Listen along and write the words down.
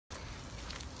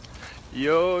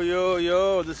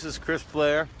Yo, this is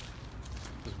Blair.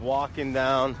 Just walking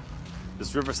down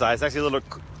this riverside. It's actually a little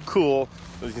cool.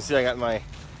 As you can see, I got my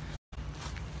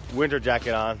winter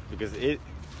jacket on because it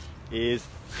is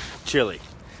chilly.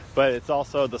 But it's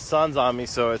also, the sun's on me,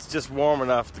 so it's just warm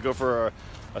enough to go for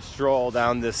a stroll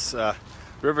down this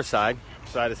riverside.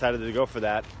 So I decided to go for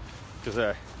that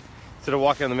because instead of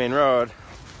walking on the main road,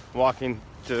 walking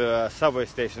to a subway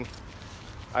station,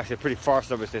 actually a pretty far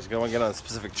subway station, because I want to get on a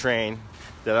specific train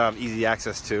that I don't have easy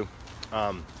access to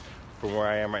from where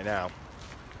I am right now.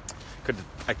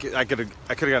 I could have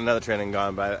got another train and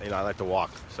gone, but I like to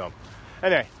walk. So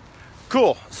anyway,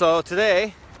 cool. So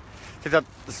today, check out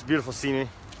this beautiful scenery.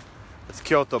 It's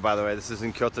Kyoto, by the way. This is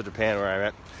in Kyoto, Japan, where I'm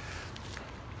at.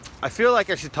 I feel like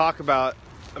I should talk about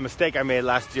a mistake I made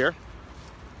last year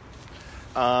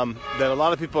that a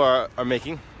lot of people are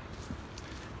making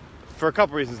for a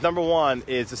couple reasons. Number one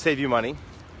is to save you money.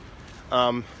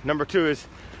 Number two is,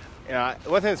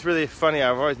 one thing that's really funny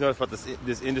I've always noticed about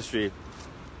this industry,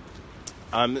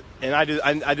 and I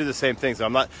do the same thing. So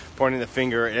I'm not pointing the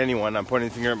finger at anyone. I'm pointing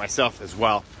the finger at myself as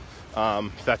well.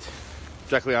 That's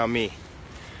directly on me.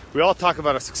 We all talk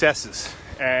about our successes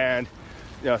and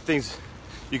things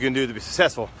you can do to be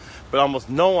successful, but almost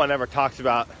no one ever talks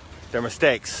about their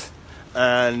mistakes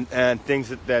and things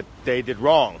that they did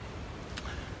wrong.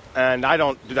 And I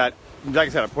don't do that. Like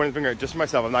I said, I'm pointing the finger at just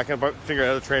myself. I'm not going to point the finger at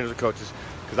other trainers or coaches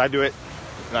because I do it,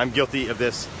 and I'm guilty of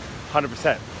this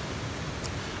 100%.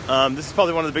 This is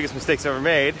probably one of the biggest mistakes I've ever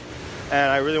made,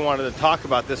 and I really wanted to talk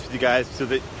about this with you guys so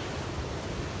that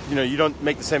you don't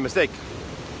make the same mistake.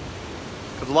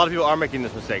 Because a lot of people are making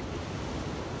this mistake.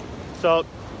 So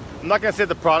I'm not going to say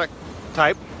the product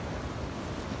type.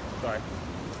 Sorry,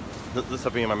 there's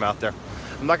something in my mouth there.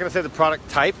 I'm not going to say the product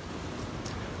type.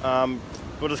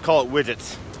 We'll just call it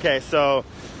widgets. Okay, so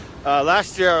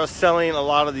last year I was selling a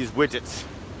lot of these widgets.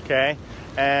 Okay,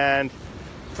 and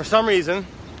for some reason,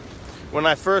 when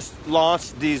I first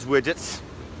launched these widgets,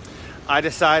 I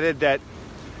decided that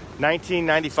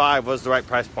 $19.95 was the right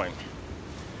price point.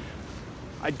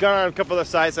 I'd gone on a couple other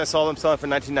sites, I saw them selling for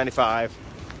 $19.95,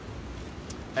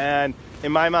 and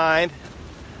in my mind,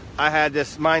 I had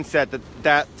this mindset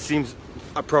that seems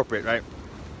appropriate, right?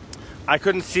 I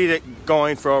couldn't see it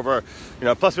going for over,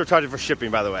 plus we were charging for shipping,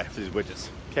 by the way, for these widgets.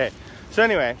 Okay, so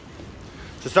anyway,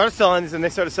 so started selling these, and they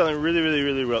started selling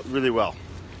really well.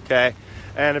 Okay,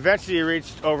 and eventually it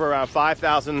reached over around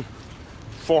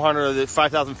 5,400,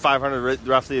 5,500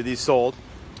 roughly of these sold.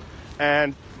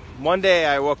 And one day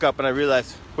I woke up and I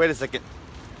realized, wait a second,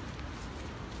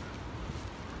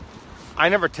 I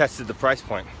never tested the price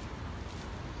point.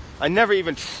 I never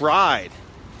even tried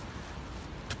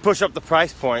to push up the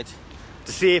price point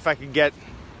to see if I could get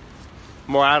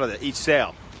more out of it each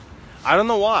sale. I don't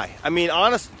know why. I mean,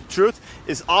 honest truth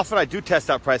is often I do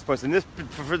test out price points. And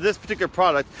for this particular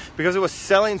product, because it was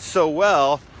selling so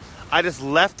well, I just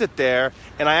left it there,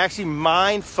 and I actually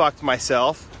mind fucked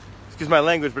myself. Excuse my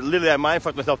language, but literally I mind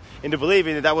fucked myself into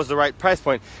believing that was the right price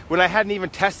point when I hadn't even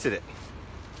tested it.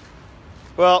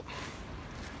 Well,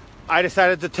 I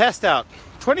decided to test out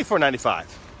 $24.95.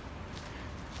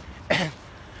 And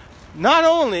not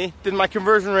only did my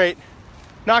conversion rate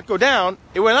not go down,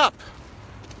 it went up.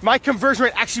 My conversion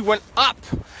rate actually went up,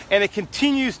 and it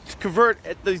continues to convert.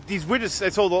 These widgets, I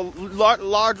sold a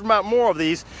large amount more of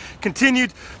these,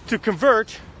 continued to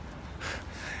convert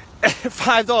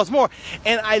 $5 more.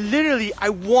 And I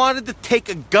wanted to take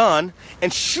a gun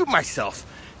and shoot myself.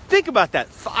 Think about that.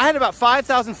 I had about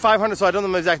 5,500, so I don't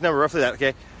know the exact number, roughly that,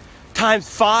 okay? Times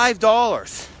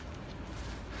 $5.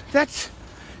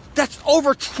 That's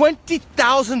over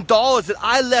 $20,000 that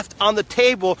I left on the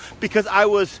table because I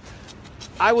was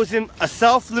in a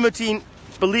self-limiting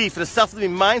belief and a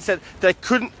self-limiting mindset that I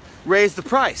couldn't raise the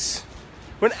price.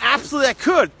 When absolutely I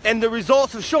could, and the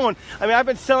results have shown. I mean, I've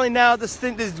been selling now these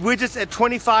widgets at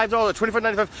 $25,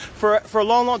 $24.95 for a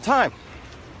long time,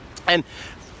 and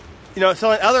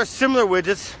selling other similar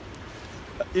widgets,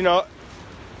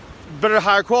 better,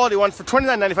 higher quality ones for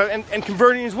 $29.95 and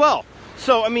converting as well.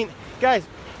 So I mean, guys,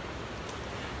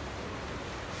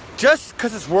 just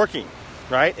because it's working,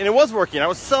 right? And it was working. I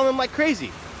was selling them like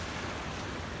crazy.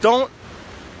 Don't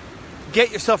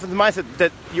get yourself in the mindset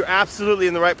that you're absolutely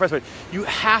in the right price point. You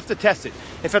have to test it.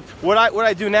 In fact, what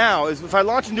I do now is if I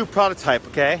launch a new prototype,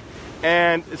 okay,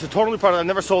 and it's a total new product I've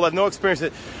never sold, I have no experience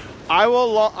with it, I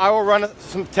will run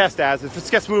some test ads. If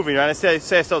it gets moving, right? I say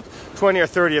I sold 20 or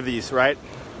 30 of these, right,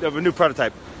 of a new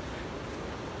prototype.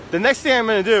 The next thing I'm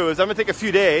going to do is I'm going to take a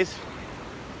few days,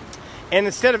 and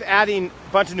instead of adding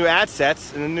a bunch of new ad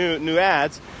sets and new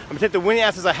ads, I'm going to take the winning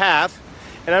assets I have,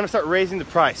 and I'm going to start raising the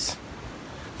price.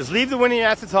 Just leave the winning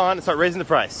assets on and start raising the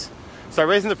price. Start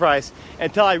raising the price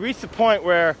until I reach the point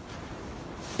where,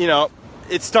 you know,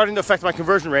 it's starting to affect my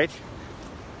conversion rate.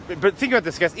 But think about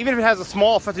this, guys. Even if it has a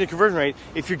small effect on your conversion rate,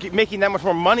 if you're making that much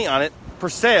more money on it per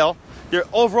sale, you're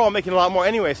overall making a lot more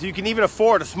anyway. So you can even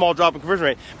afford a small drop in conversion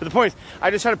rate. But the point is,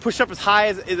 I just try to push up as high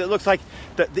as it looks like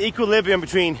the equilibrium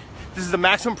between this is the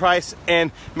maximum price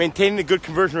and maintaining a good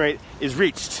conversion rate is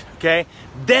reached, okay?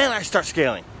 Then I start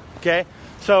scaling, okay?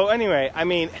 So anyway, I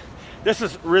mean, this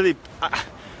is really,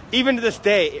 even to this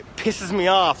day, it pisses me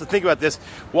off to think about this.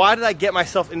 Why did I get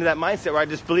myself into that mindset where I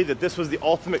just believed that this was the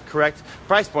ultimate correct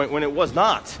price point when it was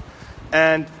not?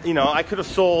 And, you know, I could have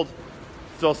sold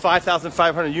those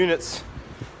 5,500 units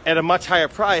at a much higher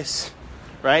price,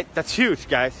 right? That's huge,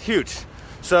 guys, huge.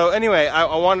 So anyway,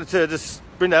 I wanted to just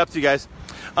bring that up to you guys.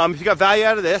 If you got value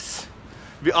out of this,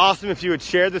 it'd be awesome if you would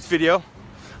share this video.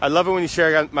 I love it when you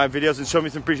share my videos and show me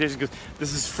some appreciation, because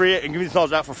this is free and give me this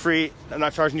knowledge out for free. I'm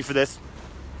not charging you for this.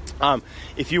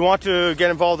 If you want to get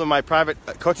involved in my private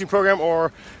coaching program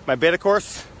or my beta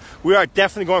course, we are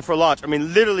definitely going for a launch. I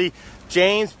mean, literally,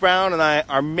 James Brown and I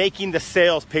are making the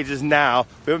sales pages now.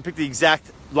 We haven't picked the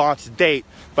exact launch date,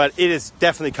 but it is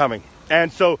definitely coming.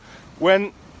 And so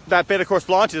when that beta course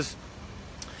launches,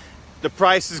 the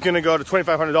price is going to go to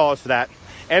 $2,500 for that.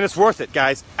 And it's worth it,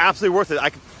 guys. Absolutely worth it.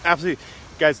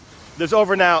 Guys, there's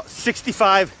over now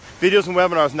 65 videos and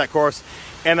webinars in that course.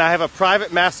 And I have a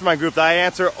private mastermind group that I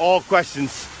answer all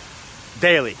questions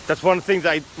daily. That's one of the things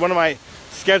one of my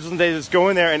schedules days is go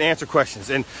in there and answer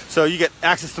questions. And so you get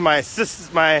access to my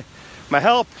assistance, my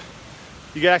help.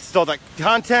 You get access to all that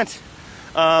content.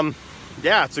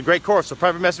 Yeah, it's a great course. So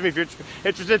private message me if you're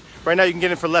interested. Right now you can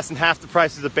get in for less than half the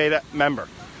price as a beta member.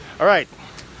 All right.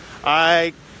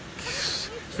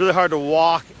 It's really hard to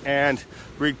walk and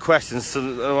read questions, so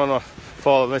I don't want to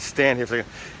follow. Let's stand here for a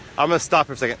second. I'm going to stop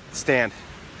here for a second. Stand.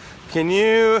 Can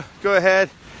you go ahead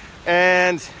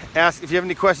and ask if you have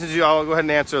any questions? I'll go ahead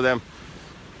and answer them.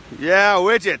 Yeah,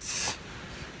 widgets.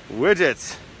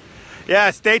 Widgets. Yeah,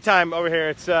 it's daytime over here.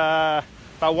 It's about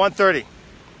 1:30.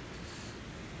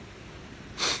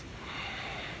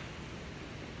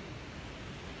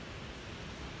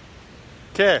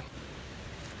 Okay.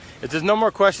 If there's no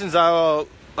more questions, I'll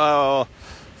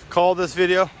call this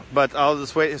video, but I'll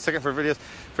just wait a second for videos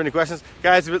for any questions.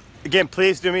 Guys, again,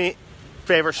 please do me a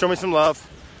favor, show me some love.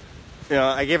 You know,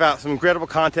 I gave out some incredible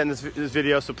content in this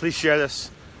video, so please share this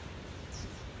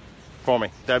for me.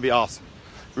 That'd be awesome.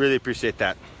 Really appreciate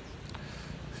that.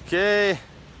 Okay.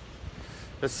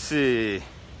 Let's see.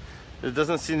 There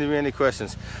doesn't seem to be any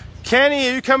questions. Kenny,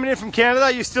 are you coming in from Canada?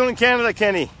 Are you still in Canada,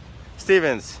 Kenny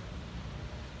Stevens?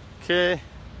 Okay.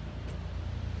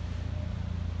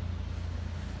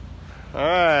 All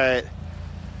right.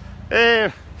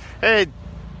 Hey.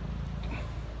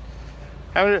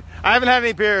 I haven't had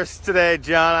any beers today,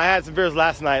 John. I had some beers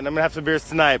last night, and I'm gonna have some beers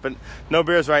tonight, but no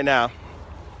beers right now.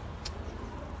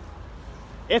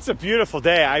 It's a beautiful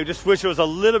day. I just wish it was a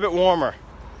little bit warmer.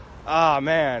 Oh,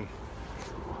 man.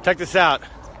 Check this out.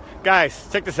 Guys,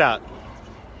 check this out.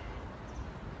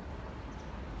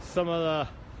 Some of the,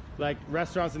 like,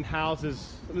 restaurants and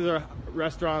houses. Some of the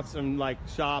restaurants and, like,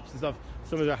 shops and stuff.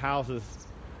 Some of their houses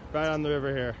right on the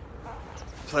river here.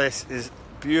 This place is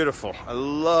beautiful. I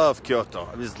love Kyoto.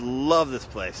 I just love this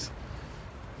place.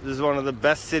 This is one of the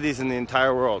best cities in the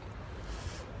entire world.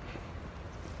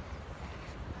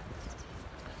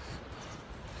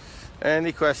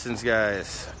 Any questions,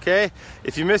 guys? Okay,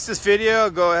 if you missed this video,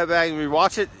 go ahead back and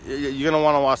rewatch it. You're gonna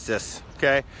want to watch this,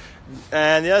 okay?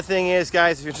 And the other thing is,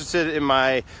 guys, if you're interested in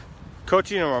my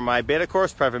coaching or my beta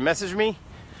course, private message me.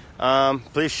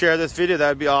 Please share this video. That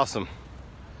would be awesome.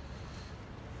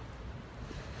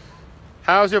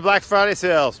 How's your Black Friday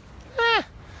sales?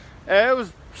 It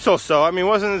was so-so. I mean, it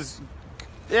wasn't as...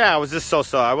 Yeah, it was just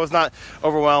so-so. I was not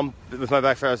overwhelmed with my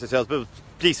Black Friday sales, but it was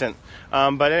decent.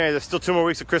 But anyway, there's still 2 more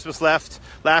weeks of Christmas left.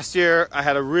 Last year, I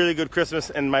had a really good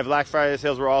Christmas, and my Black Friday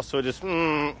sales were also just...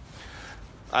 I'm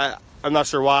not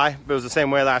sure why, but it was the same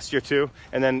way last year, too.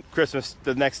 And then Christmas,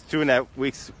 the next 2.5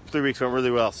 weeks, 3 weeks went really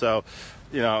well. So,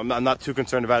 you know, I'm not too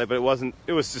concerned about it, but it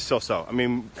was just so-so. I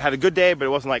mean, had a good day, but it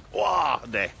wasn't like, wow,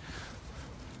 day.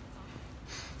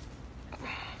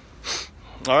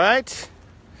 All right.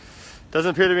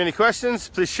 Doesn't appear to be any questions.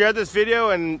 Please share this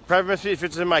video and private message if you're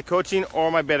interested in my coaching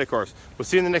or my beta course. We'll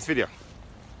see you in the next video.